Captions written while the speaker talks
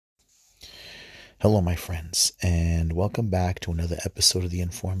Hello, my friends, and welcome back to another episode of The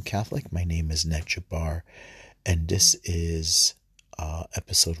Informed Catholic. My name is Ned Jabbar, and this is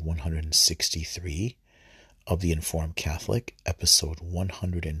episode 163 of The Informed Catholic, episode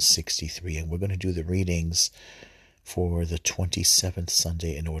 163, and we're going to do the readings for the 27th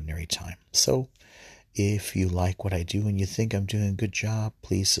Sunday in Ordinary Time. So, if you like what I do and you think I'm doing a good job,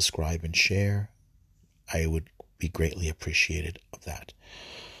 please subscribe and share. I would be greatly appreciated of that.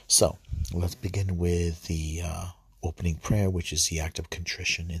 So, let's begin with the opening prayer, which is the act of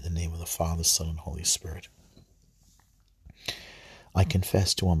contrition in the name of the Father, Son, and Holy Spirit. I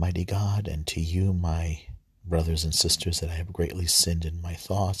confess to Almighty God and to you, my brothers and sisters, that I have greatly sinned in my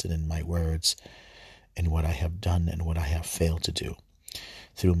thoughts and in my words, in what I have done and what I have failed to do.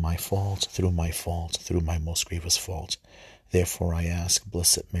 Through my most grievous fault. Therefore I ask,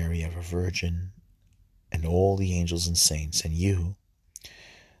 Blessed Mary, ever Virgin, and all the angels and saints, and you,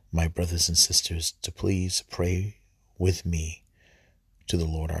 my brothers and sisters, to please pray with me to the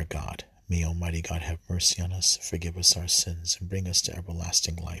Lord our God. May Almighty God have mercy on us, forgive us our sins, and bring us to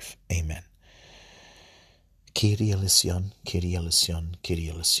everlasting life. Amen. Kyrie eleison, Kyrie eleison, Kyrie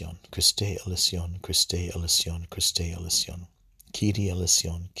eleison, Christe eleison, Christe eleison, Christe eleison, Kyrie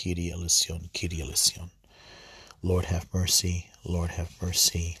eleison, Kyrie eleison, Kyrie eleison. Lord have mercy, Lord have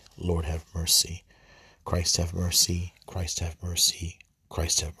mercy, Lord have mercy. Christ have mercy, Christ have mercy,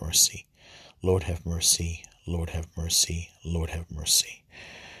 Christ have mercy. Lord have mercy, Lord have mercy, Lord have mercy.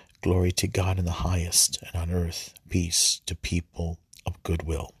 Glory to God in the highest, and on earth peace to people of good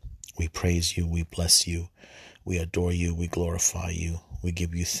will. We praise you, we bless you, we adore you, we glorify you, we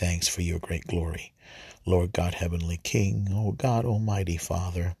give you thanks for your great glory. Lord God, Heavenly King, O God, Almighty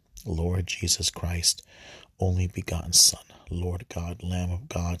Father, Lord Jesus Christ, only begotten Son, Lord God, Lamb of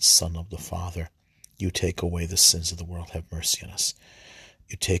God, Son of the Father, you take away the sins of the world, have mercy on us.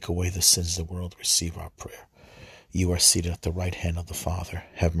 You take away the sins of the world, receive our prayer. You are seated at the right hand of the Father,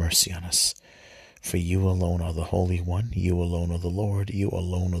 have mercy on us. For you alone are the Holy One, you alone are the Lord, you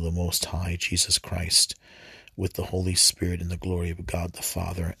alone are the Most High, Jesus Christ, with the Holy Spirit in the glory of God the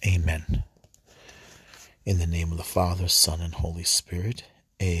Father. Amen. In the name of the Father, Son, and Holy Spirit.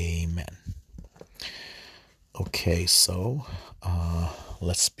 Amen. Okay, so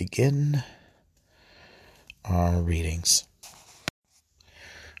let's begin our readings.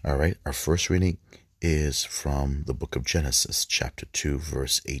 All right, our first reading is from the book of Genesis, chapter 2,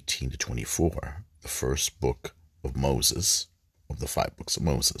 verse 18 to 24, the first book of Moses, of the 5 books of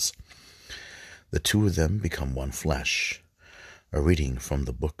Moses. The two of them become one flesh. A reading from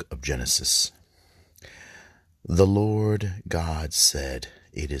the book of Genesis. The Lord God said,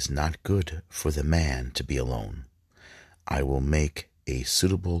 It is not good for the man to be alone. I will make a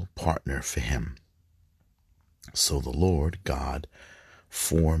suitable partner for him. So the Lord God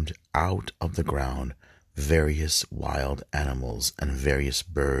formed out of the ground various wild animals and various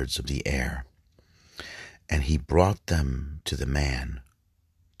birds of the air. And he brought them to the man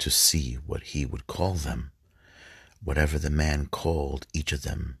to see what he would call them. Whatever the man called each of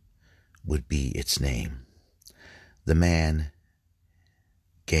them would be its name. The man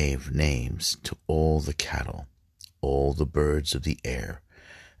gave names to all the cattle, all the birds of the air,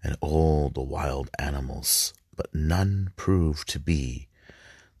 and all the wild animals, but none proved to be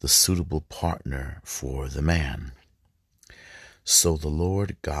the suitable partner for the man. So the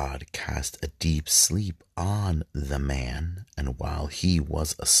Lord God cast a deep sleep on the man, and while he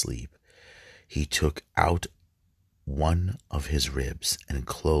was asleep, he took out one of his ribs and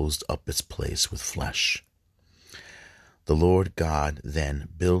closed up its place with flesh. The Lord God then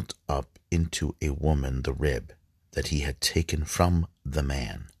built up into a woman the rib that he had taken from the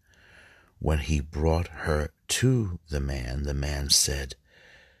man. When he brought her to the man said,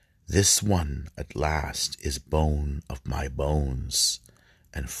 This one at last is bone of my bones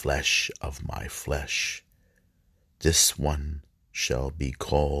and flesh of my flesh. This one shall be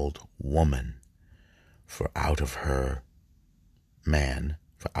called woman, for out of her man,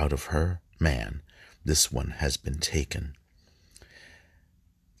 this one has been taken.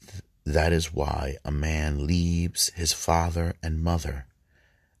 That is why a man leaves his father and mother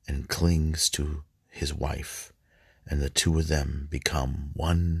and clings to his wife, and the two of them become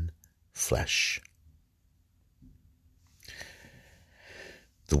one flesh.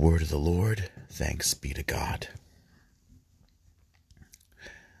 The word of the Lord, thanks be to God.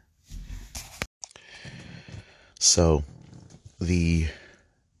 So,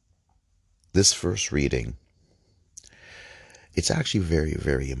 this first reading, it's actually very,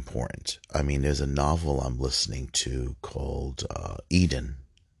 very important. I mean, there's a novel I'm listening to called Eden.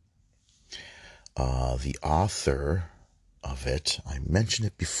 The author of it, I mentioned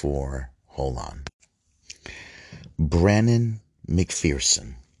it before. Hold on. Brannon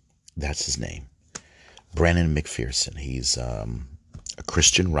McPherson. That's his name. Brannon McPherson. He's a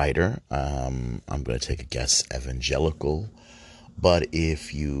Christian writer. I'm going to take a guess, evangelical. But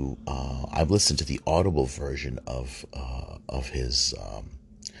if you, I've listened to the Audible version of his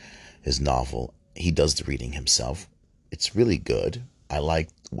novel. He does the reading himself. It's really good. I like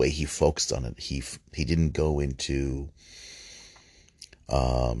the way he focused on it. He didn't go into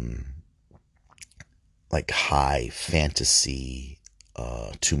like high fantasy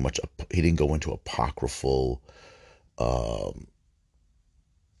too much. He didn't go into apocryphal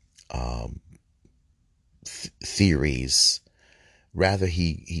theories. Rather,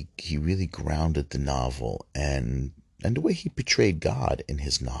 he really grounded the novel and the way he portrayed God in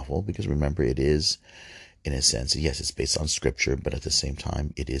his novel, because remember, it is, in a sense, yes, it's based on scripture, but at the same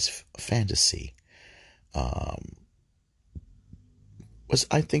time, it is fantasy.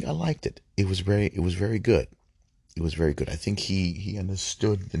 I think I liked it. It was very good. It was very good. I think he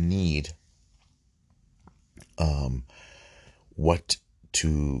understood the need, what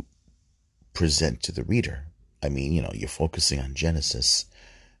to present to the reader. I mean, you're focusing on Genesis,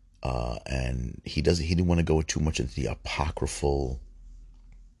 and he didn't want to go too much into the apocryphal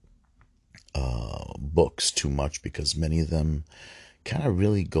books too much, because many of them kind of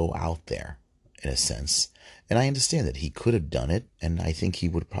really go out there in a sense. And I understand that he could have done it, and I think he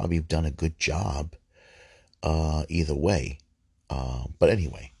would probably have done a good job either way. But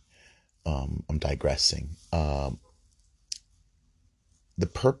anyway, I'm digressing. The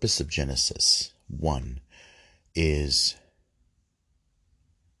purpose of Genesis 1 is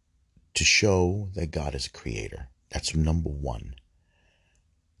to show that God is a creator. That's number one.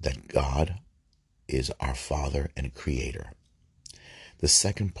 That God is our Father and Creator. The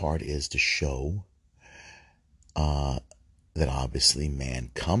second part is to show that obviously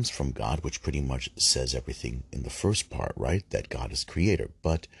man comes from God, which pretty much says everything in the first part, right? That God is Creator.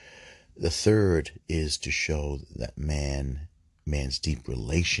 But the third is to show that man's deep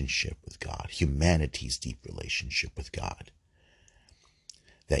relationship with God, humanity's deep relationship with God.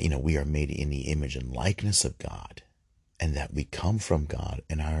 That, we are made in the image and likeness of God, and that we come from God,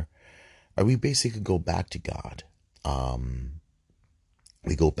 and we basically go back to God.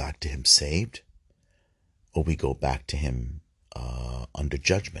 We go back to Him saved, or we go back to Him under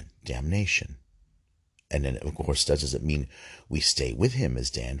judgment, damnation. And then, of course, that doesn't mean we stay with Him as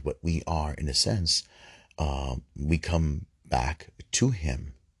damned, but we are, in a sense, we come back to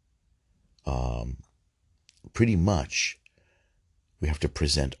Him. Pretty much, we have to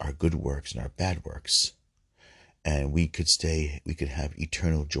present our good works and our bad works. And we could have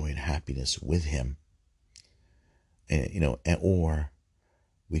eternal joy and happiness with Him. And, or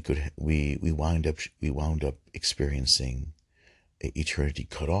we wound up experiencing eternity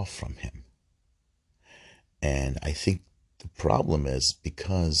cut off from Him. And I think the problem is,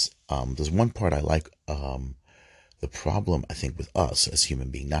 because there's one part I like. The problem, I think, with us as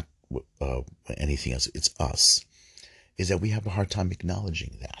human beings, not anything else, it's us, is that we have a hard time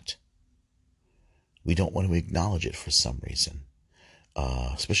acknowledging that. We don't want to acknowledge it for some reason,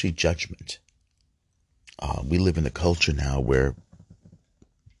 especially judgment. We live in a culture now where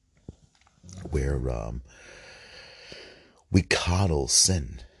we coddle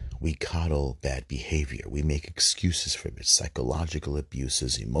sin. We coddle bad behavior. We make excuses for it. Psychological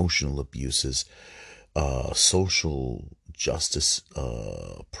abuses, emotional abuses, social justice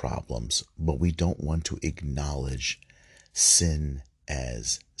problems. But we don't want to acknowledge sin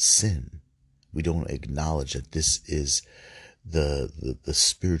as sin. We don't acknowledge that this is the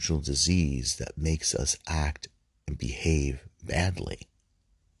spiritual disease that makes us act and behave badly.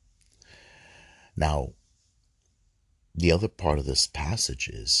 Now, the other part of this passage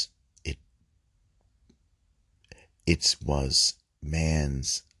is it was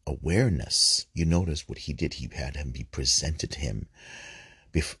man's awareness. You notice what he did. He had him be presented him.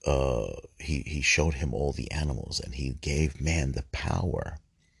 He showed him all the animals, and he gave man the power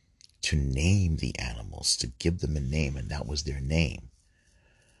to name the animals, to give them a name, and that was their name.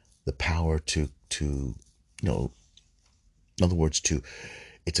 The power to in other words,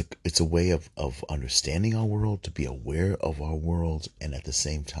 it's a way of understanding our world, to be aware of our world, and at the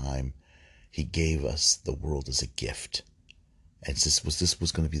same time, He gave us the world as a gift. And this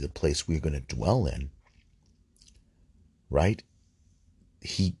was going to be the place we were going to dwell in, right?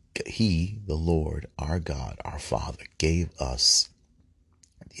 He, the Lord, our God, our Father, gave us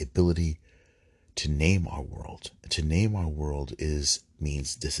the ability to name our world. To name our world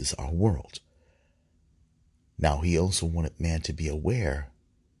means this is our world. Now, He also wanted man to be aware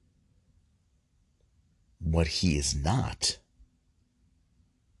what he is not.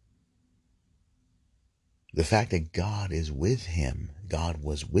 The fact that God is with him, God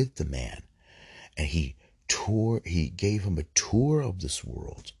was with the man, and he gave him a tour of this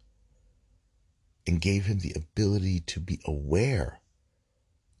world and gave him the ability to be aware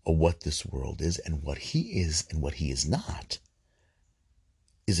of what this world is and what he is and what he is not,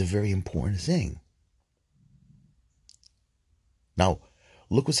 is a very important thing. Now,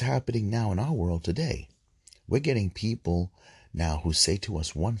 look what's happening now in our world today. We're getting people now who say to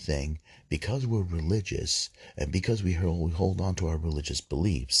us one thing because we're religious and because we hold on to our religious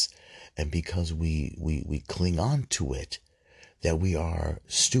beliefs and because we cling on to it, that we are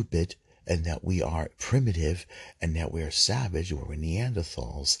stupid and that we are primitive and that we are savage or we're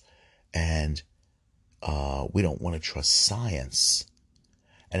Neanderthals, and we don't want to trust science.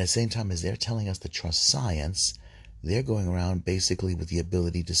 And at the same time as they're telling us to trust science, they're going around basically with the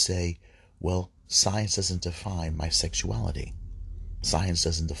ability to say, well, science doesn't define my sexuality. Science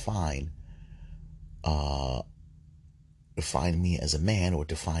doesn't define me as a man, or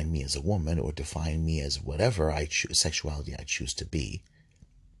define me as a woman, or define me as whatever sexuality I choose to be.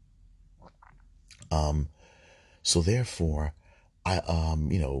 So therefore,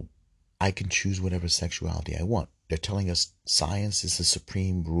 I can choose whatever sexuality I want. They're telling us science is the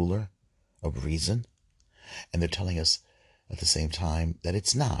supreme ruler of reason, and they're telling us at the same time that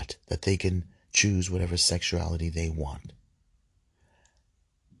it's not, that they can choose whatever sexuality they want.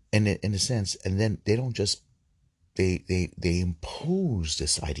 And in a sense, and then they don't just, they impose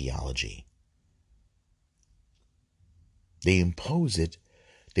this ideology. They impose it.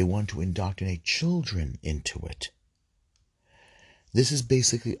 They want to indoctrinate children into it. This is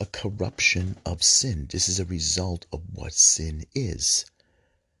basically a corruption of sin. This is a result of what sin is.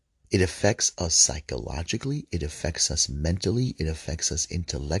 It affects us psychologically. It affects us mentally. It affects us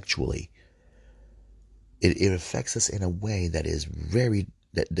intellectually. It affects us in a way that is very,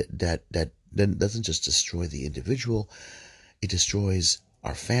 that doesn't just destroy the individual. It destroys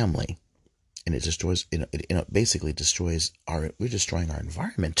our family, and it destroys, basically destroys we're destroying our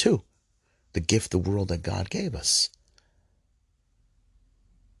environment too. The gift, the world that God gave us.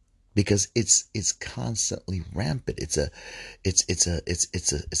 Because it's constantly rampant. It's a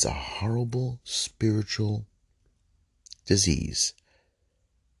horrible spiritual disease.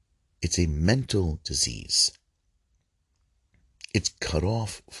 It's a mental disease. It's cut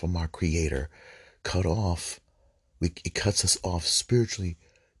off from our Creator, cut off. It cuts us off spiritually,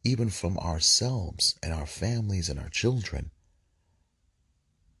 even from ourselves and our families and our children.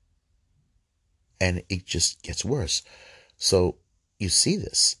 And it just gets worse. So you see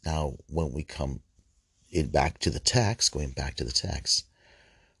this now when we come back to the text, going back to the text,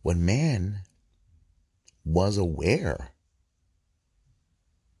 when man was aware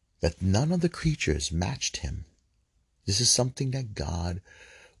that none of the creatures matched him. This is something that God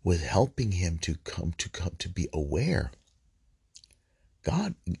was helping him to come to be aware.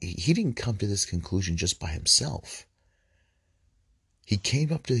 God, he didn't come to this conclusion just by himself. He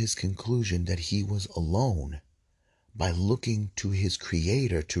came up to his conclusion that he was alone by looking to his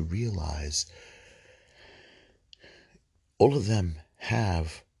Creator to realize all of them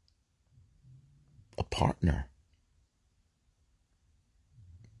have a partner.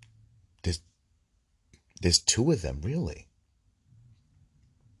 There's two of them, really.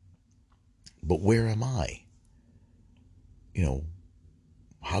 But where am I?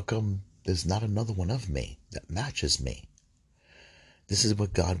 How come there's not another one of me that matches me? This is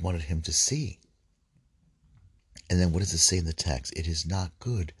what God wanted him to see. And then what does it say in the text? It is not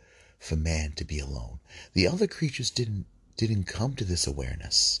good for man to be alone. The other creatures didn't come to this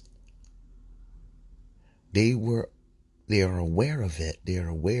awareness. They are aware of it. They are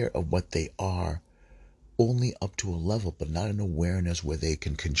aware of what they are only up to a level, but not an awareness where they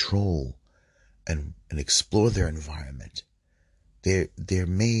can control and explore their environment. They're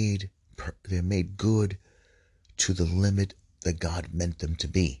made good to the limit that God meant them to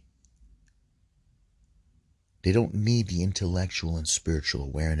be. They don't need the intellectual and spiritual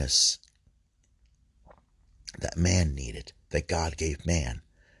awareness that man needed, that God gave man.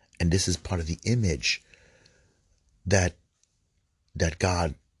 And this is part of the image that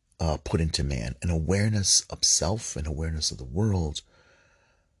God put into man, an awareness of self, an awareness of the world,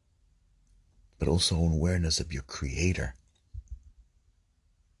 but also an awareness of your Creator.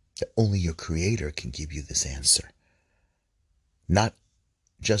 That only your Creator can give you this answer. Not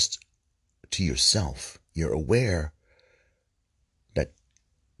just to yourself. You're aware that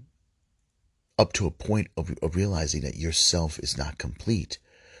up to a point of realizing that yourself is not complete,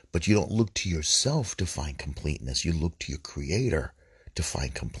 but you don't look to yourself to find completeness. You look to your Creator to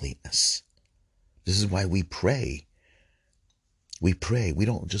find completeness. This is why we pray We pray. We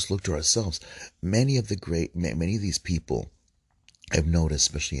don't just look to ourselves. Many of these people I've noticed,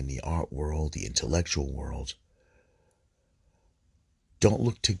 especially in the art world, the intellectual world, don't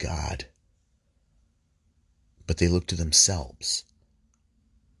look to God, but they look to themselves.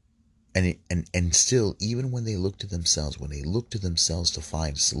 And still, even when they look to themselves, to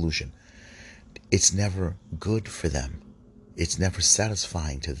find a solution, it's never good for them. It's never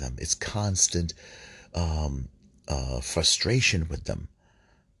satisfying to them. It's constant frustration with them.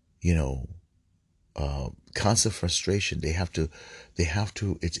 Constant frustration. They have to,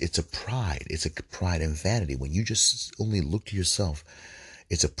 it's a pride. It's a pride and vanity. When you just only look to yourself,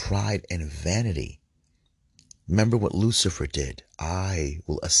 it's a pride and vanity. Remember what Lucifer did. I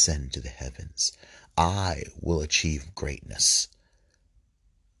will ascend to the heavens. I will achieve greatness.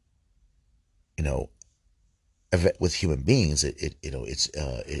 With human beings, it's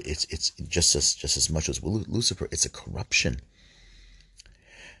just as much as Lucifer. It's a corruption,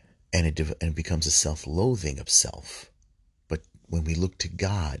 and it becomes a self-loathing of self. But when we look to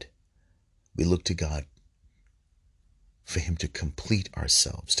God, for Him to complete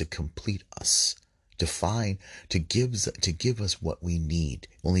ourselves, to complete us, to give us what we need,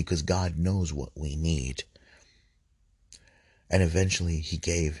 only because God knows what we need. And eventually He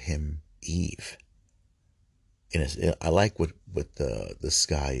gave him Eve. I like what this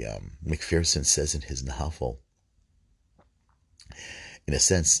guy McPherson says in his novel. In a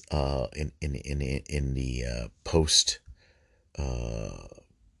sense, in the post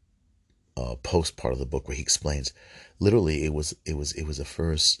part of the book, where he explains, literally it was a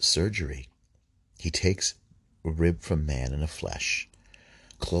first surgery. He takes a rib from man in the flesh,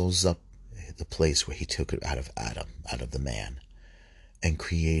 closes up the place where he took it out of Adam, out of the man, and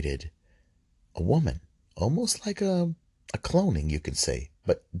created a woman, almost like a cloning, you could say,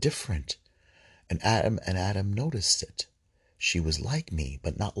 but different. And Adam noticed it. She was like me,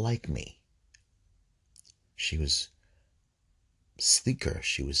 but not like me. She was sleeker.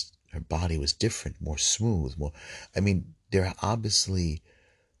 Her body was different, more smooth, there obviously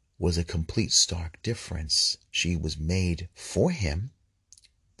was a complete stark difference. She was made for him,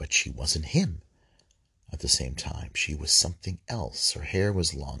 but she wasn't him. At the same time, she was something else. Her hair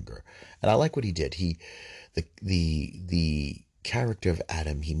was longer, and I like what he did. The character of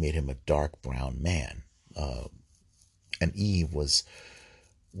Adam, he made him a dark brown man, and Eve was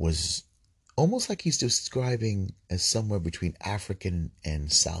almost like he's describing as somewhere between African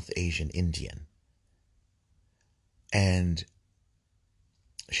and South Asian Indian. And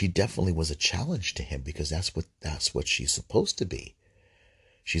she definitely was a challenge to him, because that's what she's supposed to be.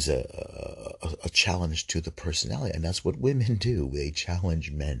 She's a challenge to the personality, and that's what women do. They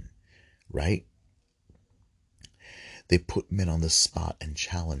challenge men, right? They put men on the spot and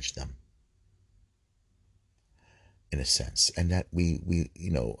challenge them, in a sense. And that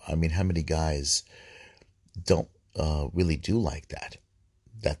how many guys don't really do like that?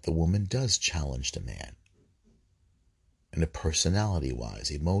 That the woman does challenge the man, and the personality-wise,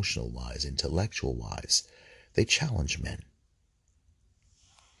 emotional-wise, intellectual-wise, they challenge men.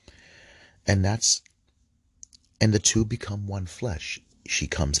 And the two become one flesh. She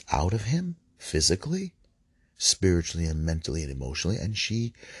comes out of him physically, spiritually, and mentally, and emotionally, and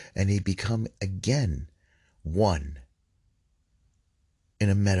they become again one, in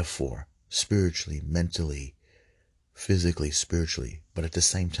a metaphor, spiritually, mentally, physically, spiritually, but at the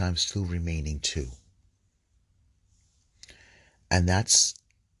same time still remaining two. And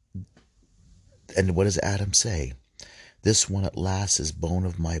what does Adam say? This one at last is bone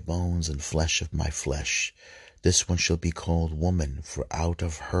of my bones and flesh of my flesh. This one shall be called woman, for out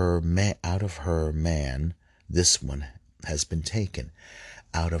of her man, this one has been taken.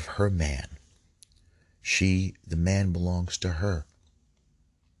 Out of her man. The man belongs to her.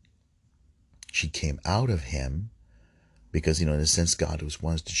 She came out of him because, in a sense, God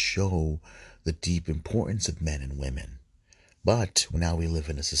wants to show the deep importance of men and women. But now we live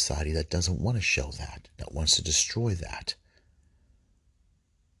in a society that doesn't want to show that wants to destroy that.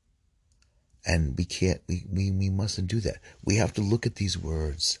 And we mustn't do that. We have to look at these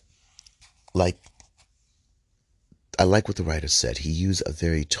words like, I like what the writer said. He used a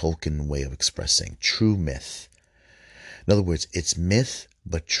very Tolkien way of expressing true myth. In other words, it's myth,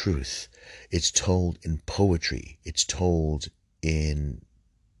 but truth. It's told in poetry. It's told in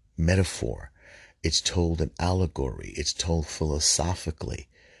metaphor. It's told in allegory. It's told philosophically.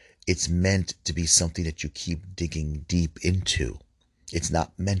 It's meant to be something that you keep digging deep into. It's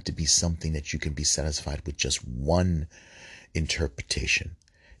not meant to be something that you can be satisfied with just one interpretation.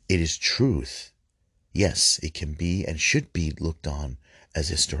 It is truth. Yes, it can be and should be looked on as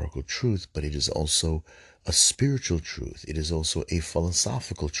historical truth, but it is also a spiritual truth. It is also a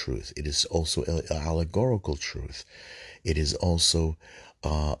philosophical truth. It is also an allegorical truth. It is also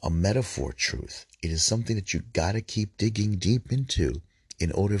a metaphor truth. It is something that you got to keep digging deep into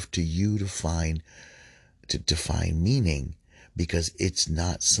in order to you to find meaning, because it's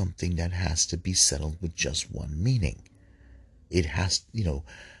not something that has to be settled with just one meaning. It has,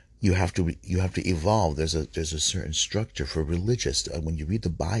 you have to evolve. There's a certain structure for religious. When you read the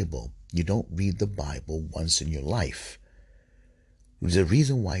Bible, you don't read the Bible once in your life. There's a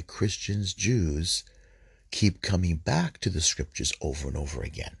reason why Christians, Jews, keep coming back to the scriptures over and over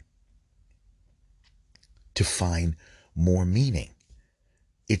again to find more meaning.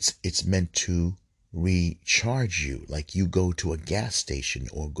 It's meant to recharge you, like you go to a gas station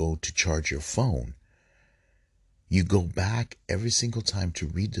or go to charge your phone. You go back every single time to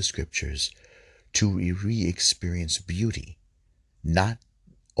read the scriptures to re-experience beauty. Not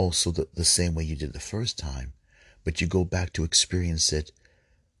also the same way you did the first time, but you go back to experience it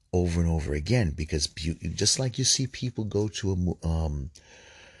over and over again, because beauty, just like you see people go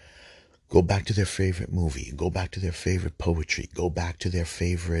back to their favorite movie, go back to their favorite poetry, go back to their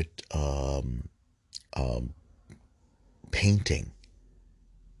favorite painting.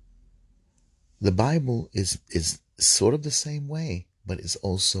 The Bible is sort of the same way, but it's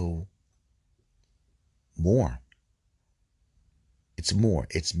also more. It's more.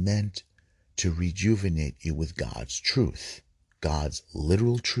 It's meant to rejuvenate you with God's truth, God's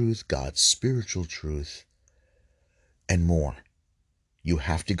literal truth, God's spiritual truth, and more. You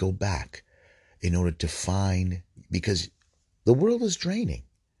have to go back in order to find, because the world is draining.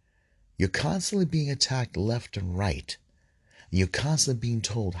 You're constantly being attacked left and right. You're constantly being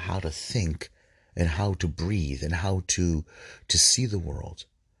told how to think and how to breathe and how to see the world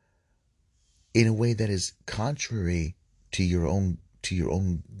in a way that is contrary to your own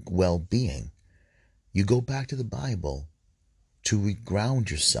well-being. You go back to the Bible to reground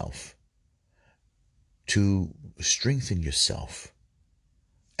yourself, to strengthen yourself.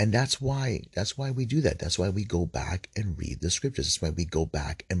 And that's why we do that. That's why we go back and read the scriptures. That's why we go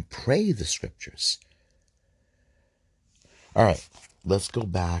back and pray the scriptures. All right, let's go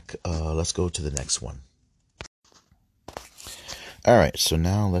back. Let's go to the next one. All right, so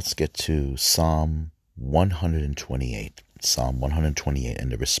now let's get to Psalm 128. Psalm 128,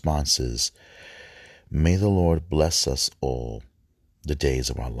 and the response is, may the Lord bless us all the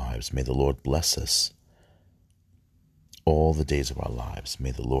days of our lives. May the Lord bless us all the days of our lives. May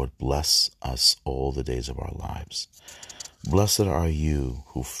the Lord bless us all the days of our lives. Blessed are you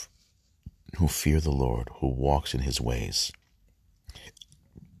who fear the Lord, who walks in his ways.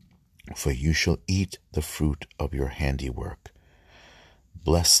 For you shall eat the fruit of your handiwork.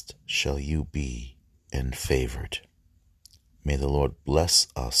 Blessed shall you be and favored. May the Lord bless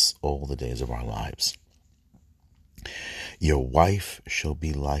us all the days of our lives. Your wife shall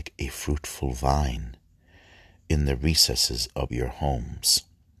be like a fruitful vine in the recesses of your home.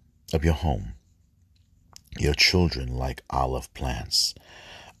 Your children like olive plants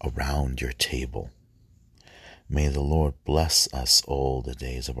around your table. May the Lord bless us all the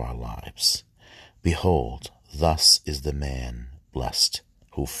days of our lives. Behold, thus is the man blessed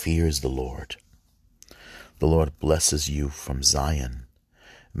who fears the Lord. The Lord blesses you from Zion.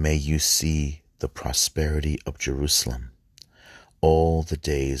 May you see the prosperity of Jerusalem all the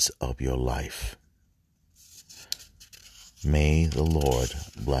days of your life. May the Lord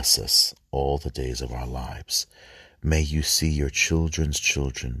bless us all the days of our lives. May you see your children's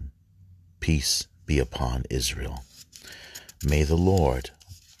children. Peace be upon Israel. May the Lord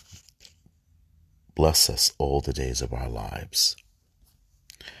bless us all the days of our lives.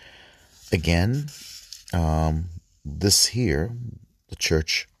 Again, this here, the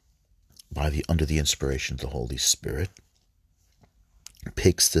church, under the inspiration of the Holy Spirit,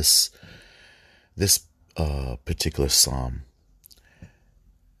 picks this particular psalm.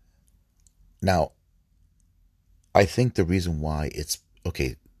 Now, I think the reason why it's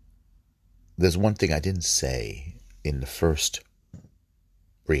okay. There's one thing I didn't say in the first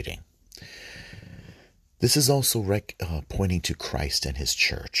reading. This is also pointing to Christ and his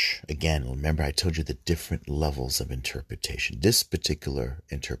church. Again, remember I told you the different levels of interpretation. This particular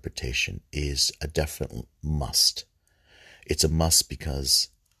interpretation is a definite must. It's a must because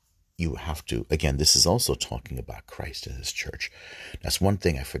you have to, again, this is also talking about Christ and his church. That's one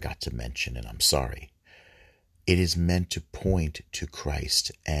thing I forgot to mention, and I'm sorry. It is meant to point to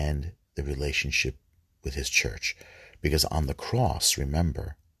Christ and the relationship with his church. Because on the cross,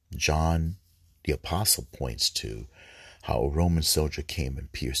 remember, John the apostle points to how a Roman soldier came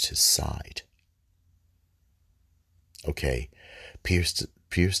and pierced his side. Okay, pierced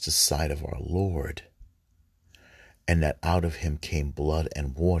the side of our Lord and that out of him came blood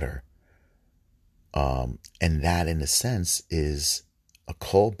and water. And that, in a sense, is a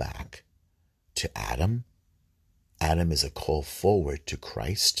callback to Adam. Adam is a call forward to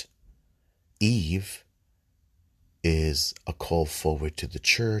Christ. Eve is a call forward to the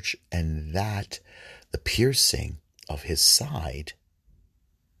church, and that the piercing of his side,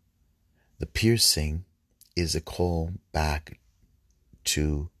 the piercing is a call back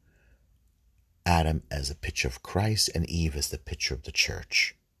to Adam as a picture of Christ and Eve as the picture of the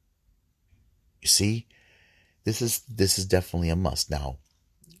church. You see, this is definitely a must. Now,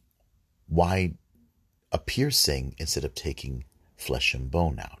 why a piercing instead of taking flesh and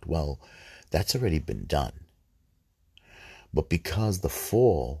bone out? Well, that's already been done. But because the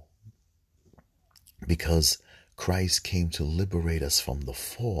fall, because Christ came to liberate us from the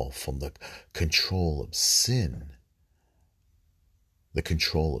fall, from the control of sin,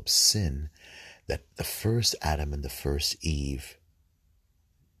 that the first Adam and the first Eve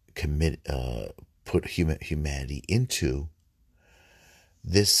put humanity into,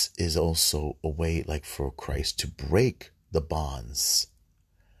 this is also a way like for Christ to break the bonds,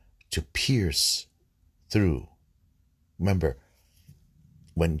 to pierce through. Remember,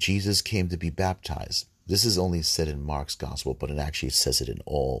 when Jesus came to be baptized, this is only said in Mark's gospel, but it actually says it in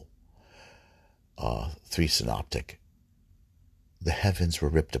all three synoptic. The heavens were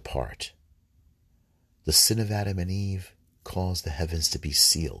ripped apart. The sin of Adam and Eve caused the heavens to be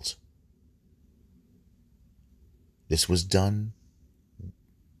sealed. This was done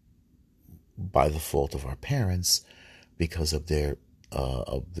by the fault of our parents because of the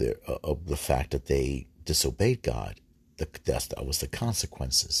fact that they disobeyed God. That was the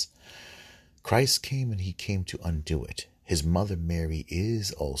consequences. Christ came and he came to undo it. His mother Mary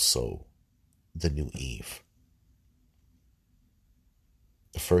is also the new Eve.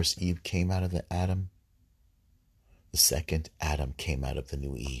 The first Eve came out of the Adam. The second Adam came out of the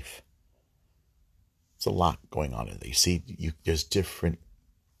new Eve. There's a lot going on in there. You see, there's different,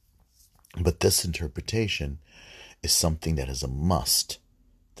 but this interpretation is something that is a must.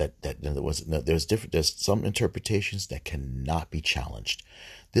 There's some interpretations that cannot be challenged.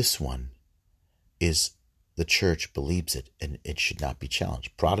 This one is the church believes it, and it should not be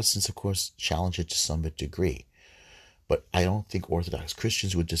challenged. Protestants, of course, challenge it to some degree, but I don't think Orthodox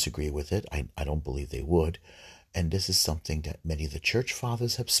Christians would disagree with it. I don't believe they would, and this is something that many of the church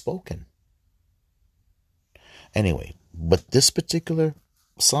fathers have spoken. Anyway, but this particular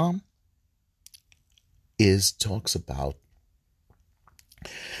psalm talks about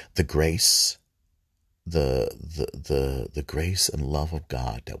the grace, the grace and love of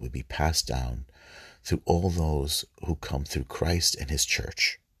God that would be passed down through all those who come through Christ and his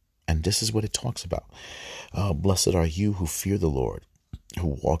church. And this is what it talks about. Blessed are you who fear the Lord,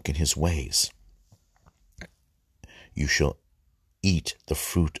 who walk in his ways. You shall eat the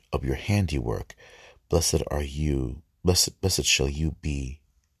fruit of your handiwork. Blessed are you, blessed shall you be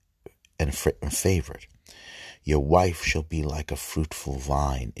and favored. Your wife shall be like a fruitful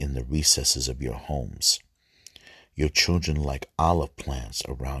vine in the recesses of your homes. Your children like olive plants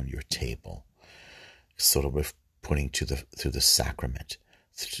around your table. Sort of pointing to the sacrament,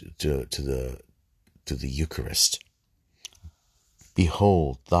 to the Eucharist.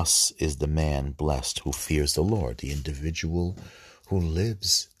 Behold, thus is the man blessed who fears the Lord, the individual who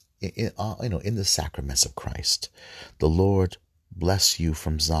lives in the sacraments of Christ. The Lord bless you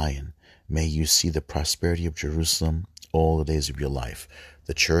from Zion. May you see the prosperity of Jerusalem all the days of your life.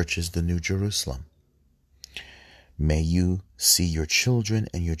 The church is the new Jerusalem. May you see your children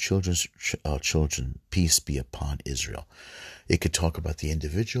and your children's children. Peace be upon Israel. It could talk about the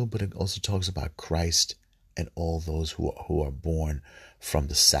individual, but it also talks about Christ and all those who are born from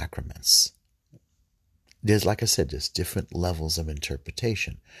the sacraments. There's, like I said, there's different levels of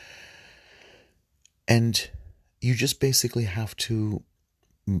interpretation. And you just basically have to,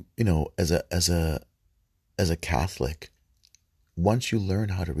 as a Catholic, once you learn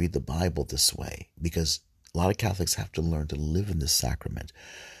how to read the Bible this way, because a lot of Catholics have to learn to live in the sacrament,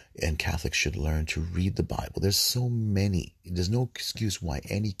 and Catholics should learn to read the Bible. There's no excuse why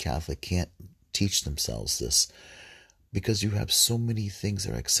any Catholic can't teach themselves this, because you have so many things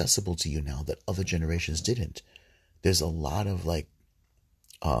that are accessible to you now that other generations didn't. There's a lot of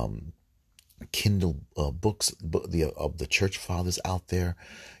Kindle books of the church fathers out there.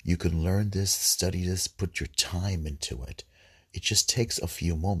 You can learn this, study this, put your time into it. It just takes a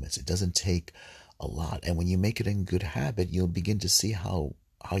few moments. It doesn't take a lot. And when you make it a good habit, you'll begin to see how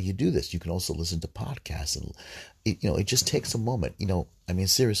you do this. You can also listen to podcasts, and it just takes a moment.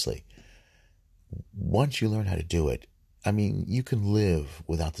 Seriously, once you learn how to do it, you can live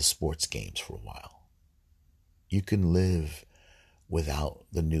without the sports games for a while. You can live without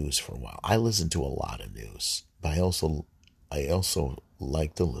the news for a while. I listen to a lot of news, but I also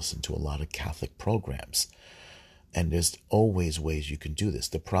like to listen to a lot of Catholic programs. And there's always ways you can do this.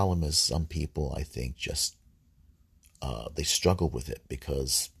 The problem is some people, I think, just they struggle with it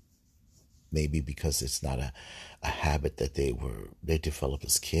because maybe because it's not a habit that they developed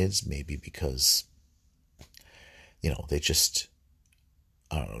as kids, maybe because they just,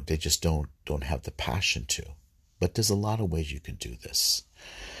 I don't know, they just don't have the passion to. But there's a lot of ways you can do this.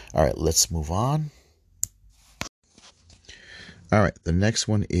 All right, let's move on. All right, the next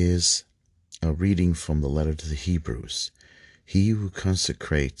one is a reading from the letter to the Hebrews. He who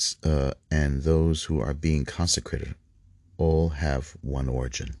consecrates and those who are being consecrated all have one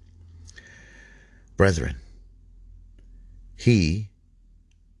origin. Brethren, he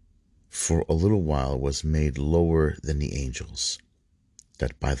for a little while was made lower than the angels,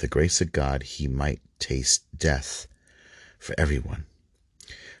 that by the grace of God he might taste death for everyone.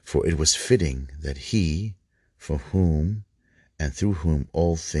 For it was fitting that he, for whom and through whom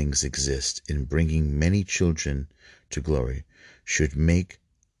all things exist, in bringing many children to glory, should make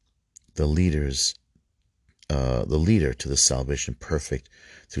the leader to the salvation perfect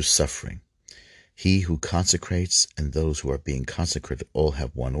through suffering. He who consecrates and those who are being consecrated all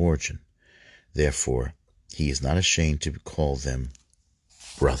have one origin. Therefore, he is not ashamed to call them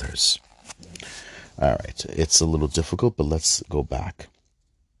brothers. All right, it's a little difficult, but let's go back.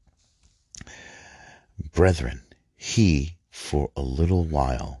 Brethren, he for a little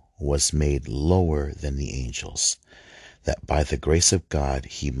while was made lower than the angels, that by the grace of God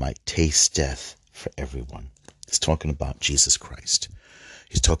he might taste death for everyone. He's talking about Jesus Christ.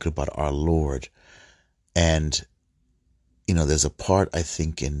 He's talking about our Lord. And, there's a part, I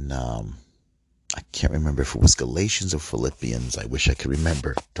think, in, I can't remember if it was Galatians or Philippians. I wish I could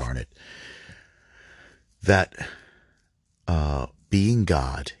remember, darn it. That being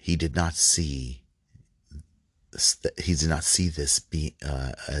God, he did not see this be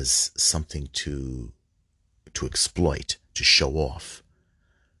as something to exploit, to show off,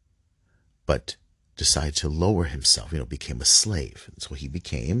 but decided to lower himself, became a slave. And so he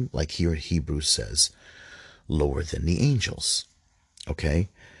became, like here in Hebrews says, lower than the angels. Okay?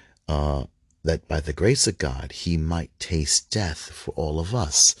 That by the grace of God, he might taste death for all of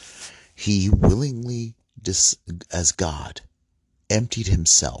us. He willingly, as God, emptied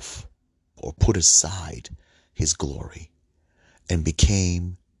himself or put aside his glory and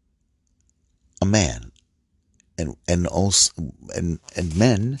became a man. And also, and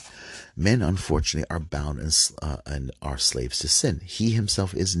men unfortunately are bound and are slaves to sin. He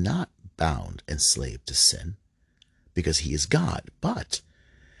himself is not bound and slave to sin because he is God, but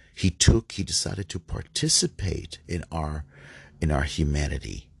he decided to participate in our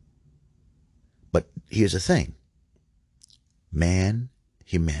humanity. But here's the thing.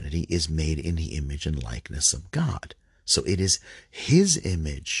 Humanity is made in the image and likeness of God. So it is his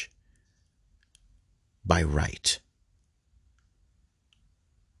image by right.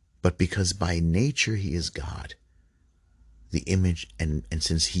 But because by nature he is God, the image, and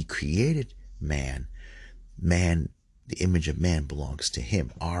since he created man, the image of man belongs to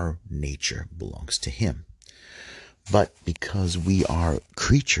him. Our nature belongs to him. But because we are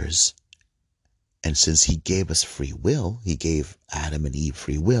creatures, and since he gave us free will, he gave Adam and Eve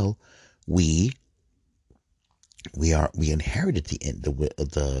free will, we inherited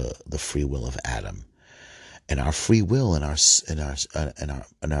the free will of Adam. And our free will and our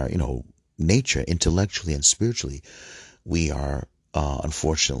nature, intellectually and spiritually, we are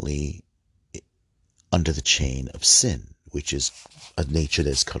unfortunately under the chain of sin, which is a nature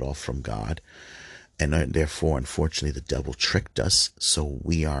that's cut off from God, and therefore, unfortunately, the devil tricked us. So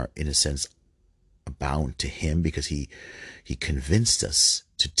we are, in a sense, bound to him because he convinced us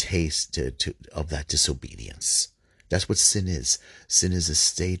to taste of that disobedience. That's what sin is. Sin is a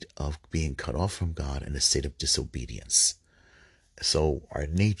state of being cut off from God and a state of disobedience. So our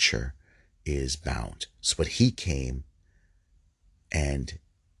nature is bound. So, but he came and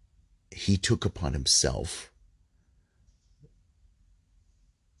he took upon himself,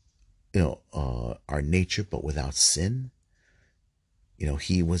 our nature, but without sin.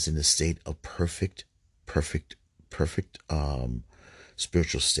 He was in a state of perfect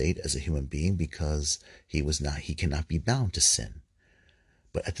spiritual state as a human being because he cannot be bound to sin.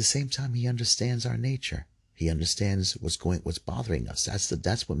 But at the same time, he understands our nature. He understands what's bothering us.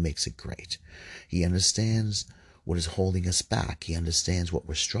 That's what makes it great. He understands what is holding us back. He understands what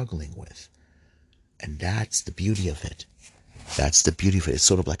we're struggling with. And that's the beauty of it. That's the beauty of it. It's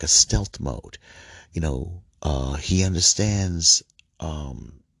sort of like a stealth mode. He understands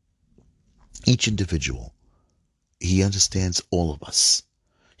each individual He understands all of us.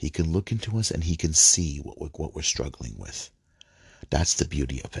 He can look into us and he can see what we're struggling with. That's the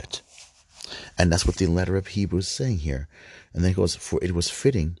beauty of it. And that's what the letter of Hebrews is saying here. And then it goes, for it was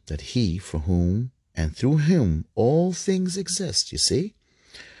fitting that he, for whom and through whom all things exist, you see,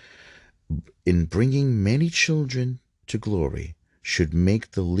 in bringing many children to glory, should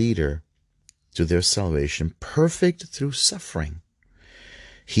make the leader to their salvation perfect through suffering.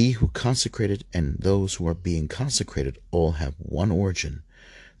 He who consecrated and those who are being consecrated all have one origin.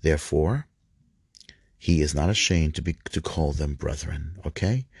 Therefore, he is not ashamed to call them brethren.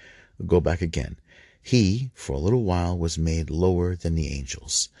 Okay? Go back again. He, for a little while, was made lower than the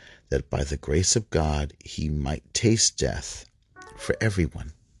angels, that by the grace of God he might taste death for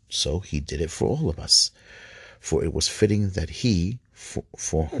everyone. So he did it for all of us. For it was fitting that he,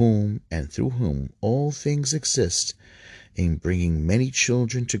 for whom and through whom all things exist, in bringing many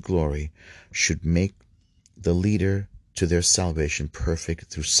children to glory, should make the leader to their salvation perfect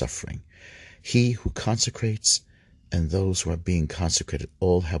through suffering. He who consecrates and those who are being consecrated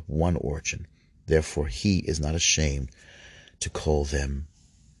all have one origin. Therefore, he is not ashamed to call them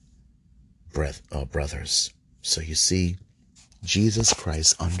brothers. So you see, Jesus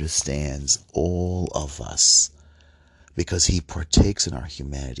Christ understands all of us because he partakes in our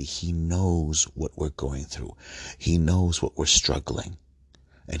humanity. He knows what we're going through. He knows what we're struggling.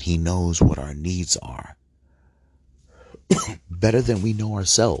 And he knows what our needs are better than we know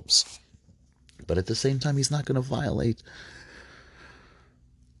ourselves. But at the same time, he's not going to violate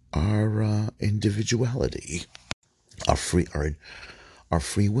our individuality, our free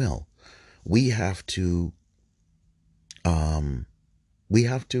will. We have to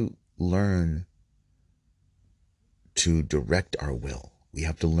learn to direct our will. We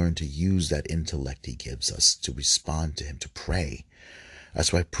have to learn to use that intellect he gives us to respond to him, to pray.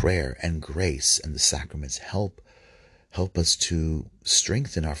 That's why prayer and grace and the sacraments help us to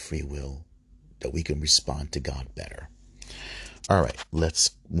strengthen our free will, that we can respond to God better. All right,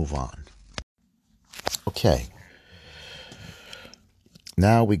 let's move on. Okay.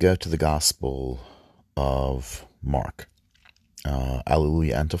 Now we go to the Gospel of Mark.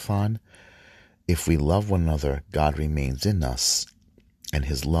 Alleluia antiphon. If we love one another, God remains in us, and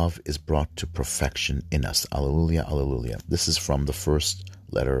his love is brought to perfection in us. Alleluia, alleluia. This is from the first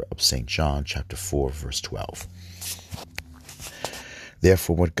letter of St. John, chapter 4, verse 12.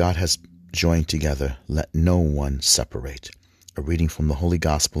 Therefore, what God has joined together, let no one separate. A reading from the Holy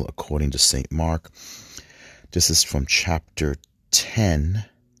Gospel according to St. Mark. This is from chapter 10,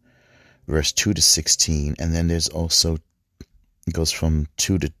 verse 2 to 16. And then there's also, it goes from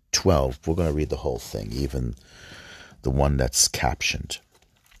 2 to 12. We're going to read the whole thing, even the one that's captioned.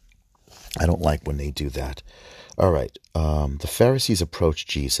 I don't like when they do that. All right. The Pharisees approached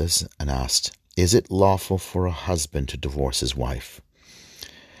Jesus and asked, is it lawful for a husband to divorce his wife?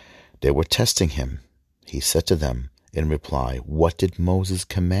 They were testing him. He said to them in reply, what did Moses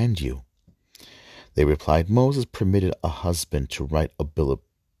command you? They replied, Moses permitted a husband to write a bill of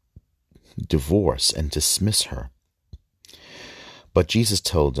divorce and dismiss her. But Jesus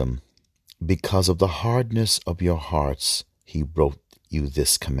told them, because of the hardness of your hearts, he wrote you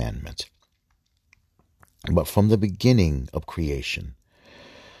this commandment. But from the beginning of creation,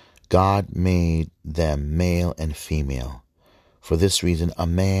 God made them male and female. For this reason, a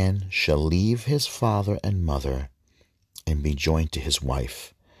man shall leave his father and mother and be joined to his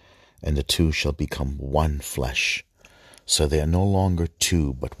wife, and the two shall become one flesh. So they are no longer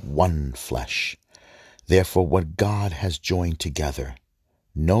two, but one flesh. Therefore, what God has joined together,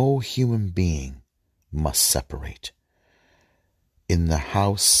 no human being must separate. In the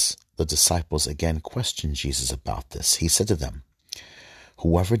house, the disciples again questioned Jesus about this. He said to them,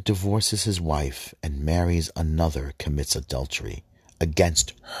 whoever divorces his wife and marries another commits adultery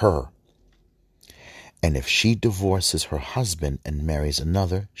against her. And if she divorces her husband and marries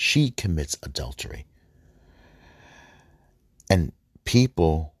another, she commits adultery. And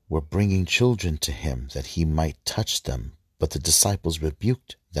people were bringing children to him that he might touch them, but the disciples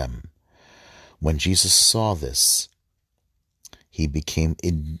rebuked them. When Jesus saw this, he became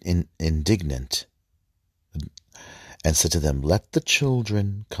indignant and said to them, let the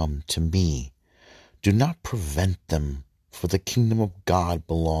children come to me. Do not prevent them, for the kingdom of God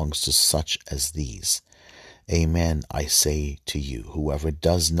belongs to such as these. Amen, I say to you, whoever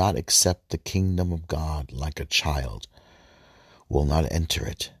does not accept the kingdom of God like a child will not enter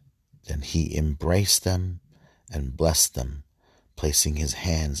it. Then he embraced them and blessed them, placing his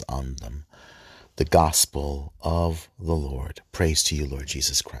hands on them. The Gospel of the Lord. Praise to you, Lord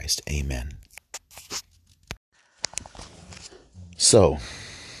Jesus Christ. Amen. So,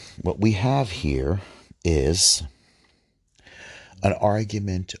 what we have here is an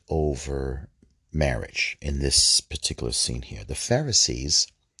argument over marriage in this particular scene here. The Pharisees,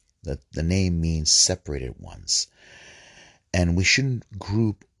 the name means separated ones. And we shouldn't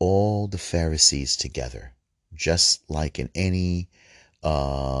group all the Pharisees together, just like in any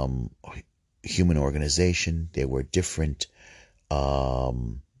human organization. There were different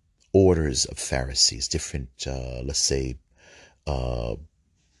orders of Pharisees, different, let's say,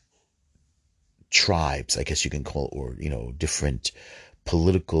 tribes, I guess you can call it, or, different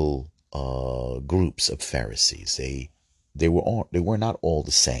political groups of Pharisees. They were not all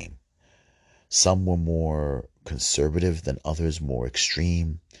the same. Some were more conservative than others, more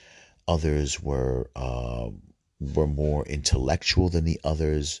extreme. Others were more intellectual than the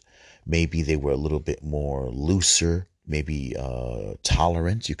others. Maybe they were a little bit more looser, maybe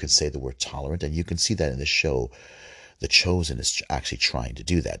tolerant. You could say the word tolerant, and you can see that in the show. The Chosen is actually trying to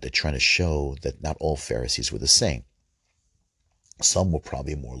do that. They're trying to show that not all Pharisees were the same. Some were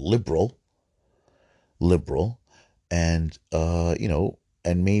probably more liberal, and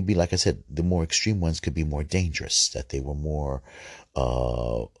and maybe, like I said, the more extreme ones could be more dangerous. That they were more,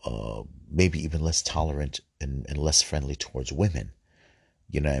 maybe even less tolerant and less friendly towards women.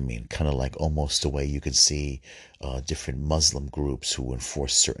 You know what I mean? Kind of like almost the way you can see different Muslim groups who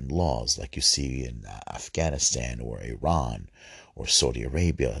enforce certain laws, like you see in Afghanistan or Iran or Saudi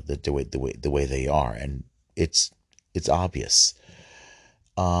Arabia, the way they are, and it's obvious.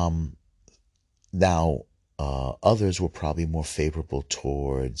 Now, others were probably more favorable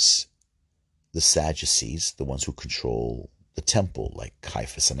towards the Sadducees, the ones who control the temple, like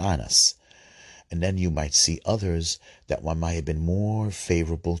Caiaphas and Annas. And then you might see others that one might have been more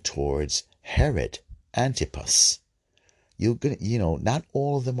favorable towards Herod Antipas. Not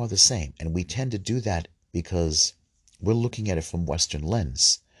all of them are the same. And we tend to do that because we're looking at it from Western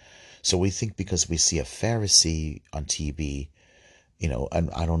lens. So we think because we see a Pharisee on TV, and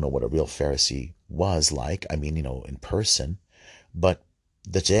I don't know what a real Pharisee was like, in person, but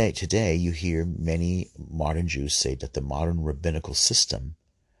today you hear many modern Jews say that the modern rabbinical system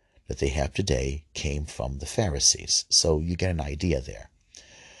that they have today came from the Pharisees. So you get an idea there.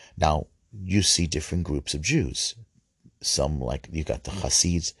 Now, you see different groups of Jews. Some, like, you got the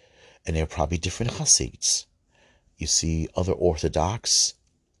Hasids, and they're probably different Hasids. You see other Orthodox,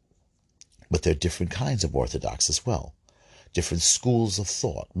 but they're different kinds of Orthodox as well. Different schools of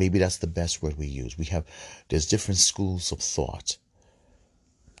thought. Maybe that's the best word we use. There's different schools of thought.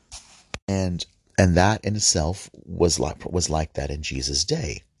 And that in itself was like that in Jesus'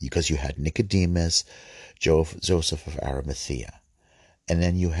 day, because you had Nicodemus, Joseph of Arimathea, and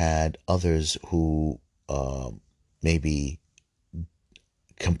then you had others who maybe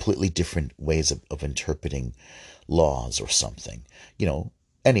completely different ways of interpreting laws or something.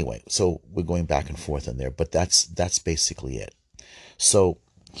 Anyway, so we're going back and forth in there, but that's basically it. So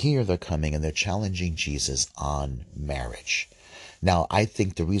here they're coming and they're challenging Jesus on marriage. Now, I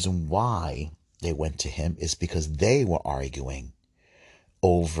think the reason why they went to him is because they were arguing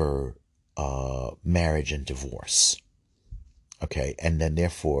over marriage and divorce. Okay, and then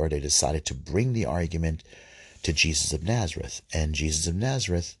therefore they decided to bring the argument to Jesus of Nazareth. And Jesus of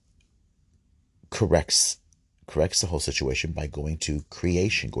Nazareth corrects the whole situation by going to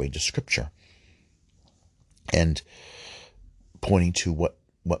creation, going to Scripture, and pointing to what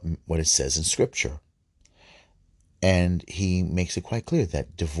it says in Scripture. And he makes it quite clear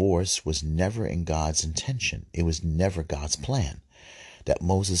that divorce was never in God's intention. It was never God's plan. That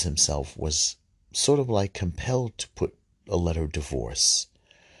Moses himself was sort of like compelled to put a letter of divorce.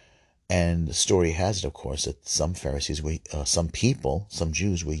 And the story has it, of course, that some Pharisees, some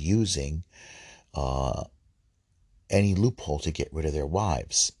Jews were using any loophole to get rid of their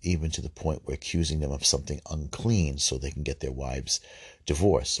wives, even to the point where accusing them of something unclean so they can get their wives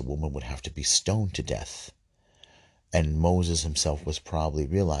divorced. A woman would have to be stoned to death. And Moses himself was probably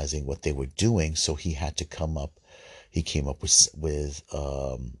realizing what they were doing, so he had to come up. He came up with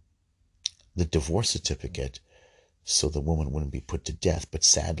the divorce certificate, so the woman wouldn't be put to death. But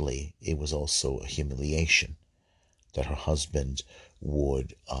sadly, it was also a humiliation that her husband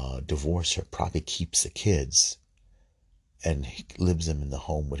would divorce her, probably keeps the kids, and he lives them in the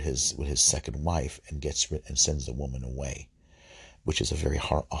home with his second wife, and sends the woman away, which is a very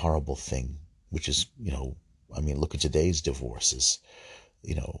horrible thing. Which is, look at today's divorces,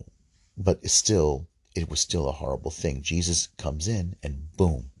 but it was still a horrible thing. Jesus comes in and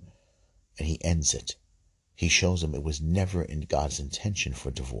boom, and he ends it. He shows them it was never in God's intention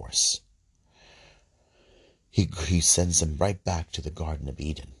for divorce. He sends them right back to the Garden of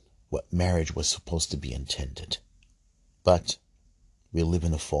Eden, what marriage was supposed to be intended. But we live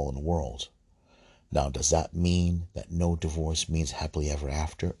in a fallen world, Now, does that mean that no divorce means happily ever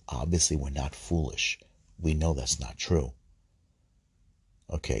after? Obviously, we're not foolish. We know that's not true.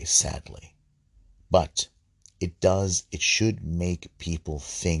 Okay, sadly. But it should make people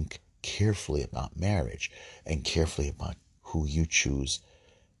think carefully about marriage and carefully about who you choose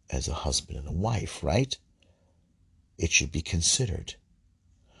as a husband and a wife, right? It should be considered.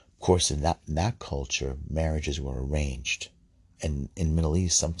 Of course, in that culture, marriages were arranged. And in Middle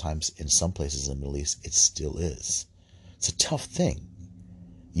East, sometimes in some places in the Middle East, it still is. It's a tough thing.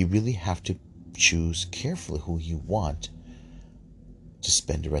 You really have to choose carefully who you want to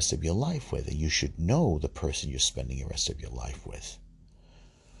spend the rest of your life with. And you should know the person you're spending the rest of your life with.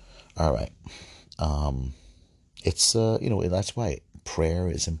 All right. It's, that's why prayer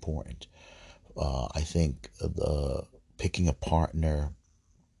is important. I think picking a partner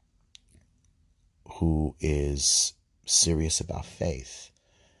who is serious about faith,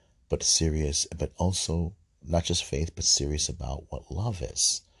 but also not just faith, but serious about what love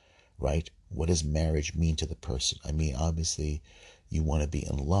is, right? What does marriage mean to the person? I mean, obviously, you want to be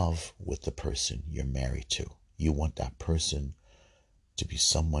in love with the person you're married to. You want that person to be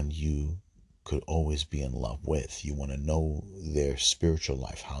someone you could always be in love with. You want to know their spiritual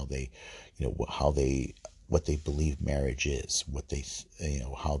life, how they, what they believe marriage is, what they,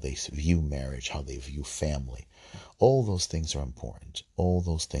 how they view marriage, how they view family. All those things are important. All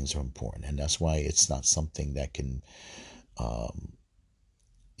those things are important. And that's why it's not something that can,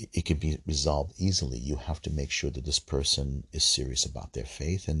 it can be resolved easily. You have to make sure that this person is serious about their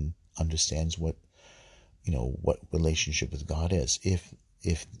faith and understands what relationship with God is. If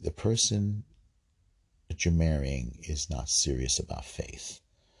the person that you're marrying is not serious about faith,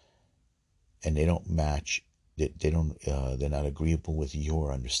 and they don't match, they're not agreeable with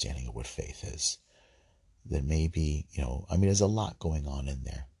your understanding of what faith is, then maybe, there's a lot going on in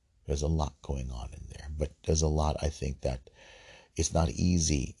there. But there's a lot, I think, that it's not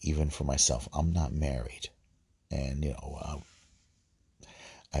easy, even for myself. I'm not married. And,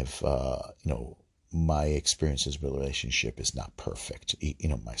 I've, my experiences with relationship is not perfect,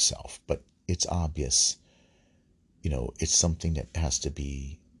 myself. But it's obvious, it's something that has to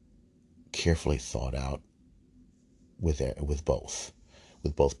be carefully thought out with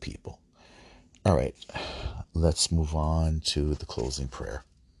both people. All right, let's move on to the closing prayer.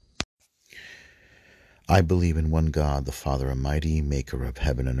 I believe in one God, the Father Almighty, maker of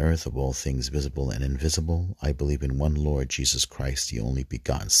heaven and earth, of all things visible and invisible. I believe in one Lord Jesus Christ, the only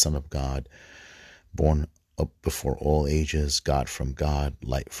begotten Son of God, born up before all ages, God from God,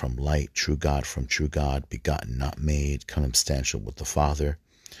 light from light, true God from true God, begotten, not made, consubstantial with the Father.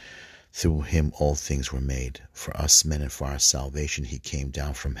 Through him all things were made. For us men and for our salvation he came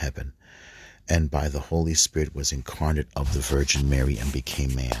down from heaven, and by the Holy Spirit was incarnate of the Virgin Mary and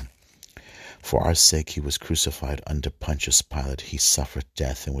became man. For our sake he was crucified under Pontius Pilate. He suffered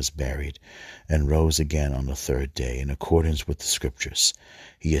death and was buried, and rose again on the third day, in accordance with the Scriptures.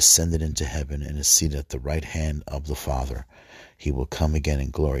 He ascended into heaven and is seated at the right hand of the Father. He will come again in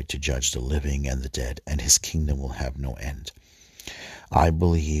glory to judge the living and the dead, and his kingdom will have no end. I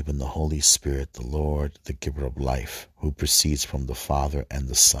believe in the Holy Spirit, the Lord, the giver of life, who proceeds from the Father and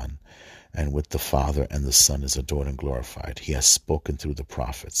the Son, and with the Father and the Son is adored and glorified. He has spoken through the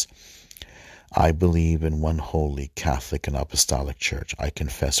prophets. I believe in one holy, Catholic, and Apostolic Church. I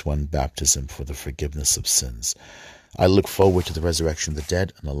confess one baptism for the forgiveness of sins. I look forward to the resurrection of the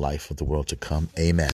dead and the life of the world to come. Amen.